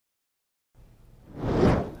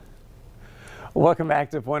Welcome back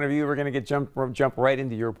to Point of View. We're going to jump right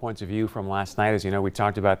into your points of view from last night. As you know, we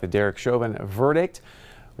talked about the Derek Chauvin verdict.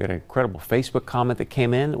 We had an incredible Facebook comment that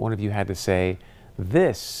came in. One of you had to say,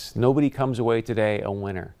 "This, nobody comes away today a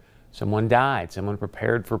winner. Someone died, someone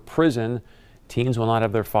prepared for prison. Teens will not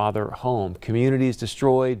have their father home. Communities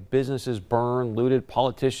destroyed, businesses burned, looted,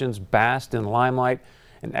 politicians basked in limelight,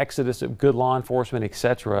 an exodus of good law enforcement,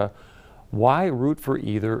 etc. Why root for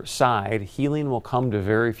either side? Healing will come to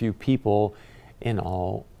very few people in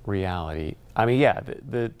all reality." I mean, yeah,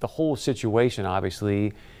 the whole situation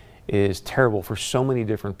obviously is terrible for so many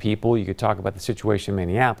different people. You could talk about the situation in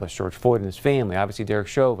Minneapolis, George Floyd and his family, obviously Derek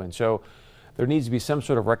Chauvin. So there needs to be some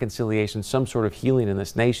sort of reconciliation, some sort of healing in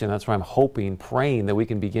this nation. That's why I'm hoping, praying that we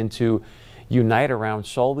can begin to unite around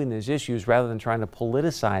solving these issues rather than trying to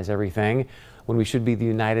politicize everything when we should be the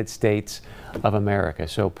United States of America.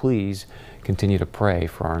 So please continue to pray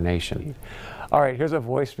for our nation. All right, here's a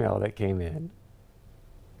voicemail that came in.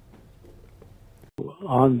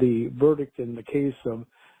 On the verdict in the case of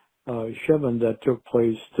Chauvin that took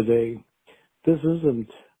place today, this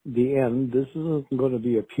isn't the end. This isn't going to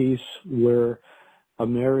be a peace where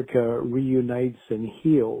America reunites and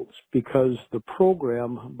heals, because the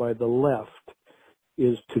program by the left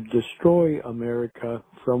is to destroy America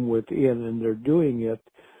from within, and they're doing it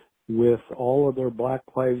with all of their Black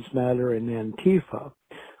Lives Matter and Antifa.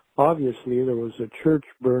 Obviously, there was a church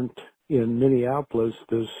burnt in Minneapolis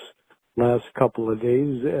this last couple of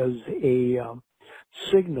days as a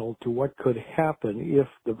signal to what could happen if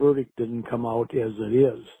the verdict didn't come out as it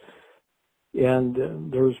is.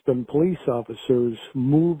 And there's been police officers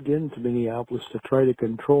moved into Minneapolis to try to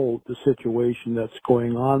control the situation that's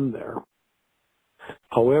going on there.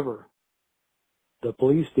 However, the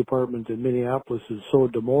police department in Minneapolis is so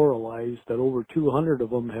demoralized that over 200 of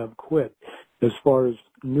them have quit. As far as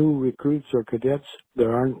new recruits or cadets,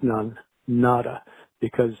 there aren't none, nada,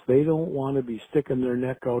 because they don't want to be sticking their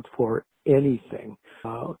neck out for anything.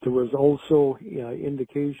 There was also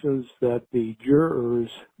indications that the jurors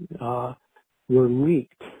were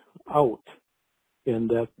leaked out and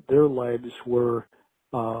that their lives were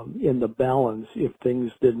in the balance if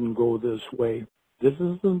things didn't go this way. This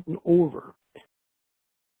isn't over.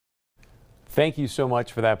 Thank you so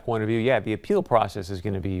much for that point of view. Yeah, the appeal process is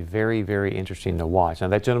going to be very, very interesting to watch. Now,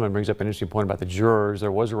 that gentleman brings up an interesting point about the jurors.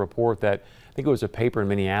 There was a report that, I think it was a paper in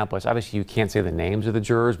Minneapolis. Obviously, you can't say the names of the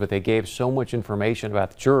jurors, but they gave so much information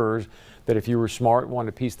about the jurors that if you were smart and wanted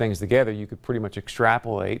to piece things together, you could pretty much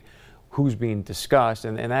extrapolate who's being discussed.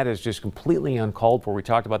 And that is just completely uncalled for. We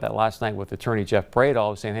talked about that last night with attorney Jeff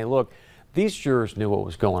Bradall, saying, hey, look, these jurors knew what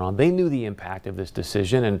was going on. They knew the impact of this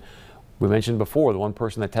decision. And we mentioned before, the one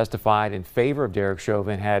person that testified in favor of Derek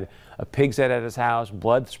Chauvin had a pig's head at his house,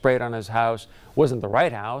 blood sprayed on his house. Wasn't the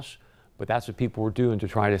right house, but that's what people were doing to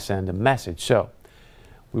try to send a message. So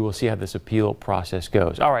we will see how this appeal process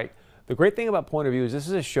goes. All right. The great thing about Point of View is this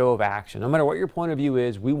is a show of action. No matter what your point of view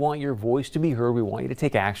is, we want your voice to be heard. We want you to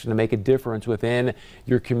take action to make a difference within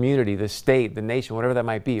your community, the state, the nation, whatever that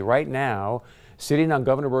might be. Right now, sitting on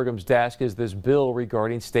Governor Burgum's desk is this bill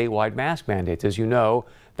regarding statewide mask mandates. As you know,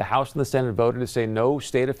 the House and the Senate voted to say no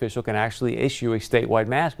state official can actually issue a statewide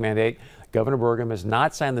mask mandate. Governor Burgum has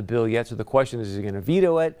not signed the bill yet, so the question is he going to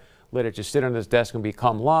veto it, let it just sit on his desk and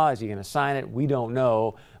become law? Is he going to sign it? We don't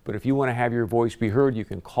know. But if you want to have your voice be heard, you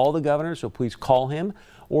can call the governor, so please call him,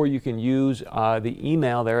 or you can use the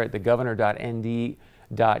email there at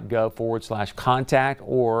thegovernor.nd.gov/contact,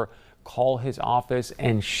 or call his office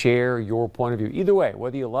and share your point of view. Either way,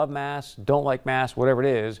 whether you love masks, don't like masks, whatever it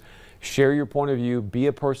is, share your point of view, be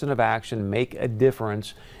a person of action, make a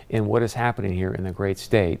difference in what is happening here in the great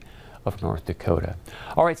state of North Dakota.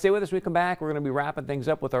 All right, stay with us when we come back. We're going to be wrapping things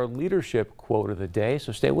up with our leadership quote of the day.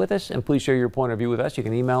 So stay with us and please share your point of view with us. You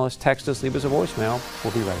can email us, text us, leave us a voicemail.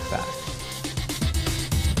 We'll be right back.